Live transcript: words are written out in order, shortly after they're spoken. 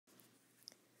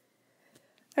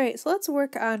All right, so let's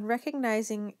work on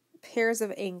recognizing pairs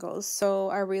of angles. So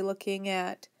are we looking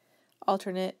at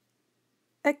alternate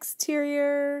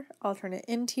exterior, alternate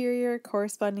interior,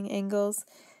 corresponding angles?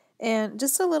 And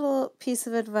just a little piece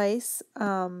of advice,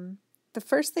 the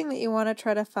first thing that you want to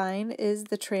try to find is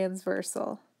the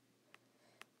transversal.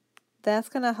 That's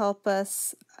going to help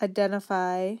us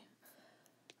identify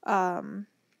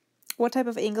what type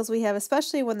of angles we have,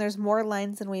 especially when there's more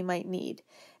lines than we might need.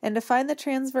 And to find the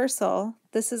transversal,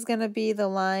 this is going to be the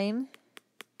line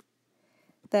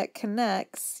that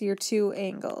connects your two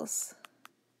angles.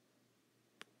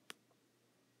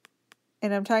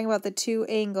 And I'm talking about the two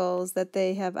angles that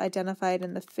they have identified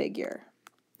in the figure.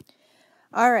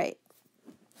 All right.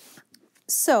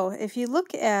 So if you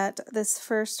look at this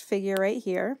first figure right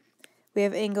here, we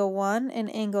have angle 1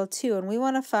 and angle 2, and we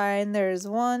want to find there's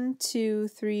 1, 2,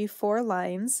 3, 4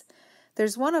 lines.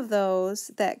 There's one of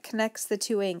those that connects the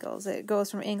two angles. It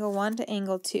goes from angle 1 to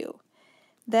angle 2.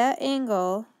 That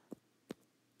angle,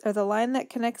 or the line that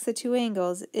connects the two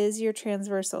angles, is your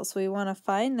transversal. So we want to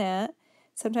find that.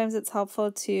 Sometimes it's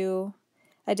helpful to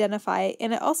identify it,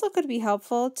 and it also could be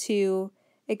helpful to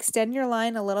extend your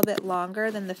line a little bit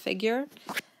longer than the figure.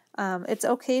 It's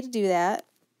okay to do that,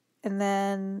 and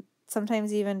then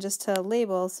sometimes even just to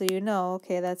label so you know,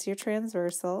 okay, that's your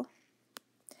transversal.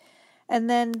 And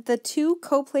then the two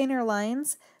coplanar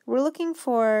lines, we're looking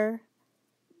for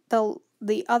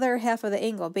the other half of the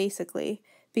angle, basically,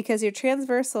 because your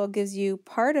transversal gives you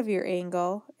part of your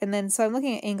angle. And then, so I'm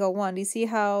looking at angle 1. Do you see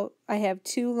how I have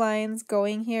two lines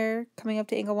going here, coming up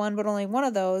to angle 1, but only one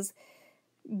of those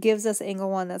gives us angle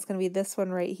 1. That's going to be this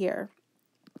one right here.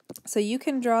 So you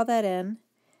can draw that in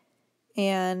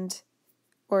and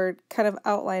or kind of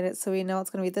outline it so we know it's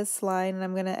going to be this line, and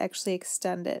I'm going to actually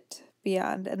extend it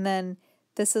beyond. And then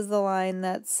this is the line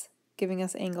that's giving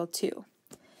us angle 2. All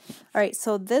right,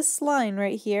 so this line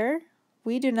right here,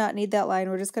 we do not need that line.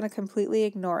 We're just going to completely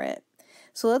ignore it.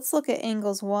 So let's look at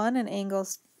angle 1 and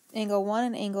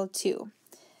angle 2.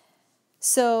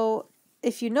 So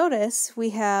if you notice,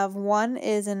 we have 1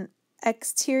 is an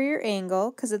exterior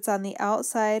angle because it's on the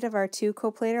outside of our two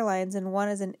coplanar lines, and 1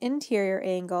 is an interior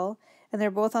angle, and they're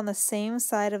both on the same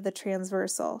side of the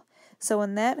transversal. So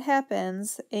when that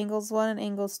happens, angles 1 and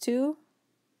angles 2,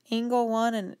 angle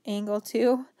 1 and angle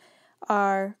 2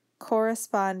 are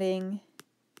corresponding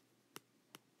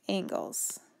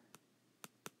angles.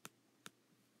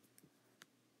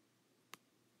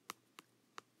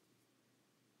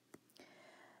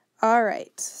 All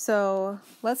right, so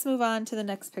let's move on to the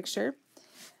next picture.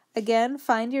 Again,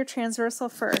 find your transversal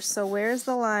first. So where's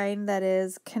the line that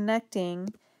is connecting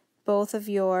both of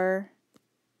your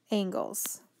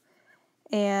angles?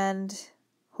 And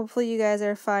hopefully you guys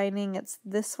are finding it's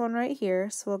this one right here.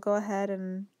 So we'll go ahead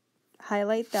and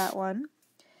highlight that one.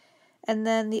 And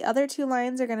then the other two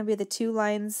lines are going to be the two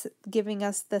lines giving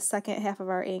us the second half of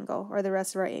our angle, or the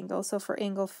rest of our angle. So for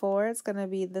angle 4, it's going to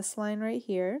be this line right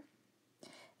here.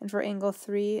 And for angle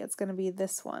 3, it's going to be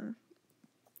this one.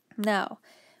 Now,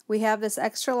 we have this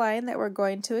extra line that we're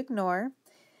going to ignore.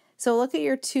 So look at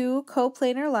your two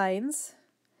coplanar lines.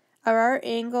 Are our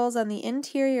angles on the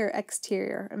interior or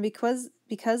exterior? And because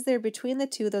they're between the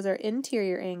two, those are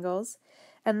interior angles.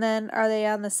 And then are they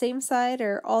on the same side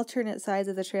or alternate sides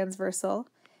of the transversal?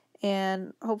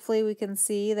 And hopefully we can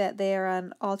see that they are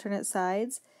on alternate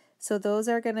sides. So those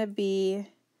are going to be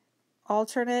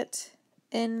alternate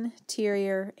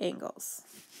interior angles.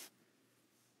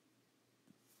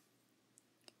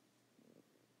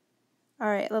 All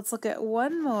right, let's look at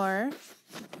one more.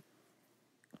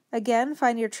 Again,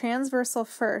 find your transversal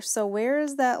first. So where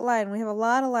is that line? We have a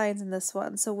lot of lines in this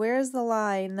one. So where is the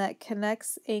line that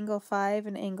connects angle 5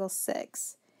 and angle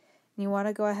 6? And you want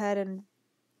to go ahead and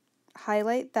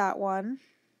highlight that one.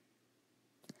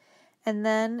 And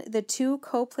then the two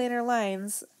coplanar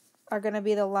lines are going to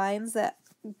be the lines that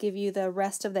give you the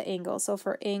rest of the angle. So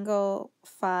for angle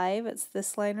 5, it's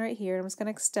this line right here. I'm just going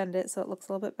to extend it so it looks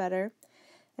a little bit better.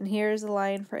 And here's the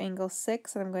line for angle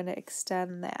 6, and I'm going to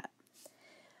extend that.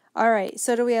 All right,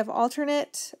 so do we have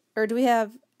alternate, or do we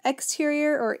have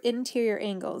exterior or interior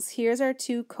angles? Here's our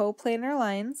two coplanar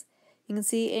lines. You can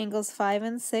see angles 5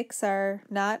 and 6 are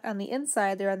not on the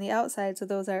inside, they're on the outside, so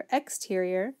those are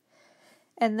exterior.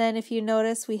 And then if you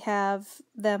notice, we have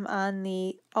them on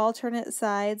the alternate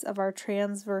sides of our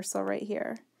transversal right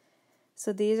here.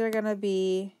 So these are going to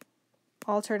be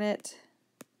alternate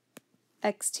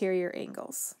exterior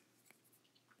angles.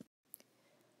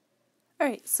 All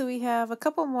right, so we have a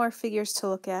couple more figures to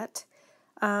look at.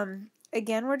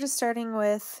 Again, we're just starting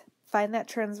with find that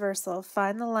transversal,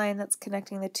 find the line that's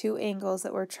connecting the two angles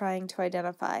that we're trying to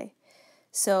identify.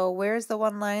 So where's the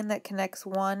one line that connects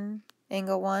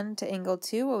angle 1 to angle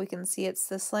 2? Well, we can see it's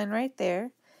this line right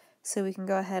there. So we can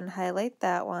go ahead and highlight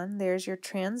that one. There's your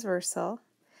transversal.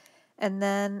 And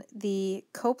then the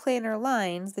coplanar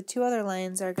lines, the two other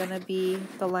lines, are going to be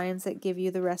the lines that give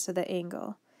you the rest of the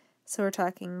angle. So we're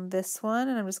talking this one,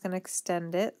 and I'm just going to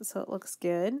extend it so it looks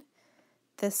good.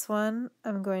 This one,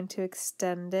 I'm going to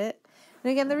extend it.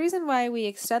 And again, the reason why we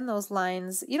extend those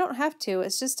lines, you don't have to,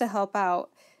 it's just to help out.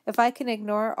 If I can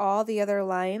ignore all the other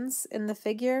lines in the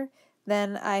figure,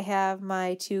 then I have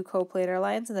my two coplanar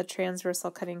lines and the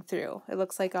transversal cutting through. It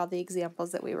looks like all the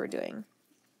examples that we were doing.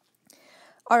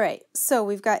 Alright, so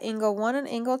we've got angle 1 and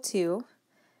angle 2.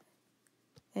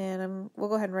 And we'll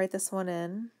go ahead and write this one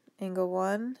in. Angle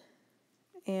 1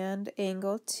 and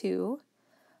angle 2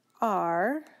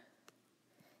 are,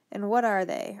 and what are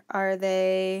they? Are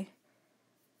they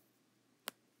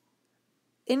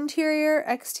interior,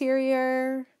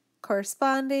 exterior,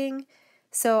 corresponding?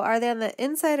 So are they on the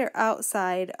inside or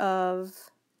outside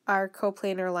of our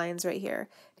coplanar lines right here?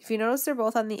 If you notice, they're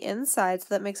both on the inside, so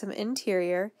that makes them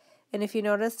interior. And if you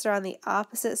notice, they're on the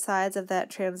opposite sides of that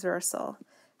transversal.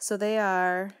 So they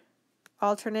are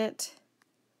alternate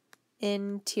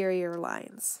interior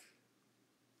lines.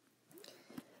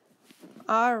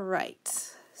 All right,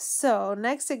 so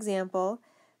next example,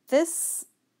 this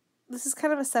is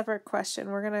kind of a separate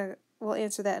question. We'll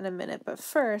answer that in a minute, but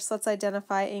first let's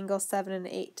identify angles 7 and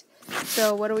 8.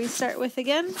 So what do we start with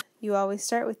again? You always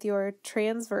start with your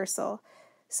transversal.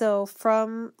 So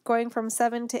going from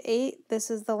 7 to 8,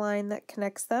 this is the line that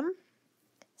connects them.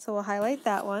 So we'll highlight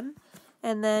that one,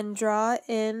 and then draw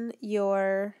in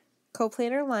your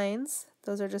coplanar lines.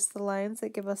 Those are just the lines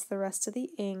that give us the rest of the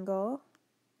angle.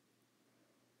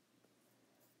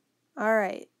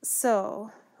 Alright,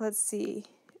 so let's see.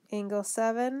 Angle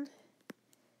 7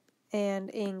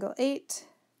 and angle 8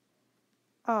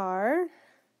 are,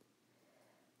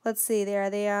 let's see, are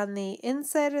they on the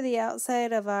inside or the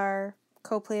outside of our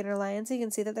coplanar lines? You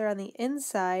can see that they're on the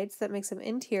inside, so that makes them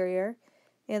interior,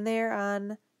 and they're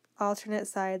on alternate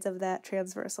sides of that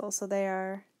transversal, so they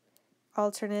are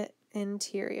alternate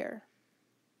interior.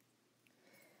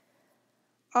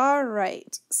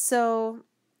 Alright, so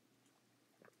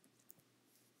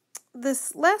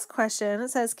this last question, it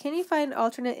says, can you find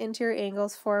alternate interior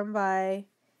angles formed by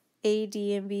AD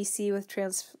and BC with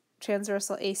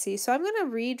transversal AC? So I'm going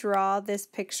to redraw this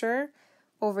picture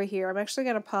over here. I'm actually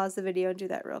going to pause the video and do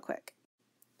that real quick.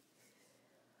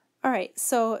 Alright,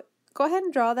 so go ahead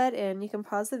and draw that in. You can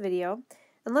pause the video.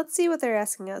 And let's see what they're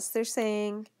asking us. They're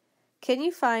saying, can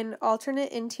you find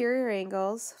alternate interior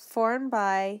angles formed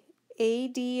by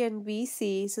AD and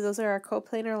BC, so those are our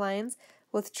coplanar lines,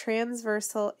 with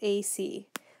transversal AC.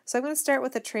 So I'm going to start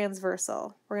with the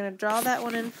transversal. We're going to draw that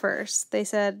one in first. They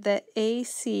said that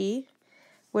AC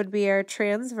would be our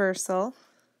transversal.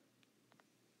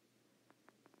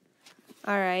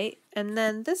 Alright, and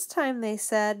then this time they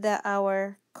said that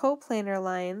our coplanar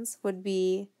lines would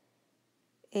be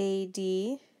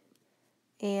AD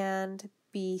and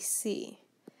BC.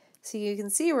 So you can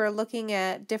see we're looking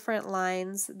at different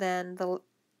lines than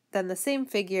the same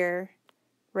figure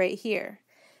right here.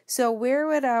 So where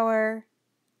would our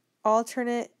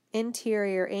alternate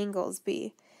interior angles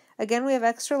be? Again, we have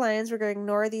extra lines. We're going to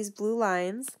ignore these blue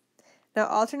lines. Now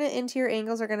alternate interior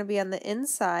angles are going to be on the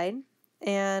inside,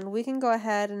 and we can go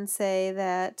ahead and say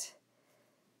that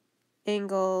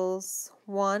angles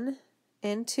 1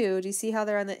 and 2, do you see how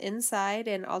they're on the inside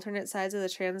and alternate sides of the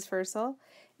transversal?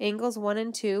 Angles 1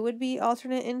 and 2 would be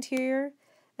alternate interior,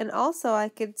 and also I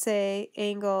could say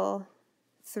angle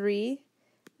 3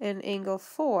 and angle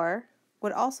 4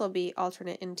 would also be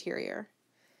alternate interior.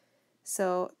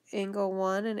 So angle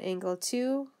 1 and angle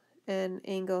 2 and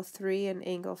angle 3 and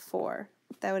angle 4.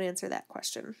 That would answer that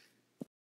question.